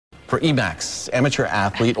for EMAX, amateur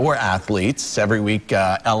athlete or athletes. Every week,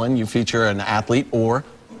 Ellen, you feature an athlete or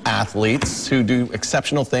athletes who do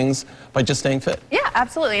exceptional things by just staying fit. Yeah,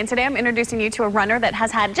 absolutely. And today I'm introducing you to a runner that has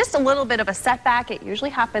had just a little bit of a setback. It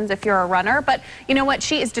usually happens if you're a runner, but you know what?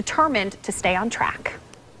 She is determined to stay on track.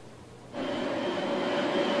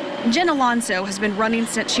 Jen Alonso has been running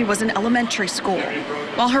since she was in elementary school.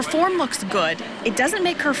 While her form looks good, it doesn't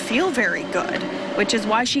make her feel very good, which is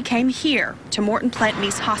why she came here to Morton Plant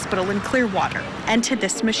Mease Hospital in Clearwater and to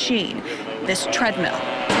this machine, this treadmill.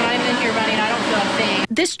 When I'm in here running, I don't feel a thing.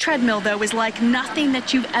 This treadmill, though, is like nothing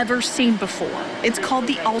that you've ever seen before. It's called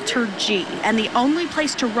the Alter G, and the only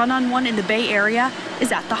place to run on one in the Bay Area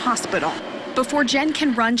is at the hospital. Before Jen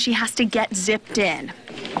can run, she has to get zipped in.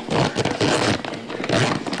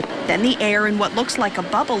 Then the air in what looks like a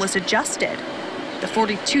bubble is adjusted. The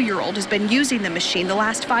 42-year-old has been using the machine the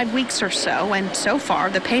last 5 weeks or so, and so far,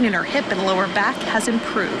 the pain in her hip and lower back has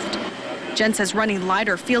improved. Jen says running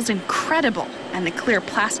lighter feels incredible, and the clear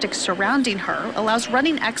plastic surrounding her allows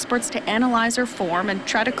running experts to analyze her form and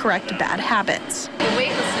try to correct bad habits. The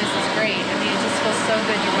weightlessness is great. I mean, it just feels so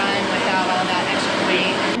good to run without all that extra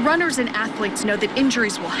weight. Runners and athletes know that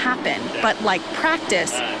injuries will happen, but like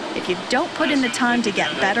practice, if you don't put in the time to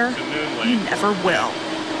get better, you never will.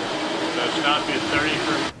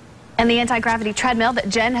 And the anti-gravity treadmill that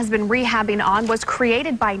Jen has been rehabbing on was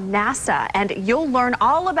created by NASA, and you'll learn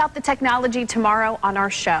all about the technology tomorrow on our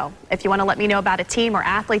show. If you want to let me know about a team or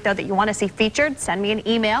athlete, though, that you want to see featured, send me an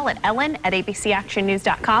email at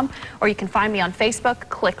ellen@abcactionnews.com, or you can find me on Facebook,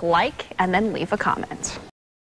 click like, and then leave a comment.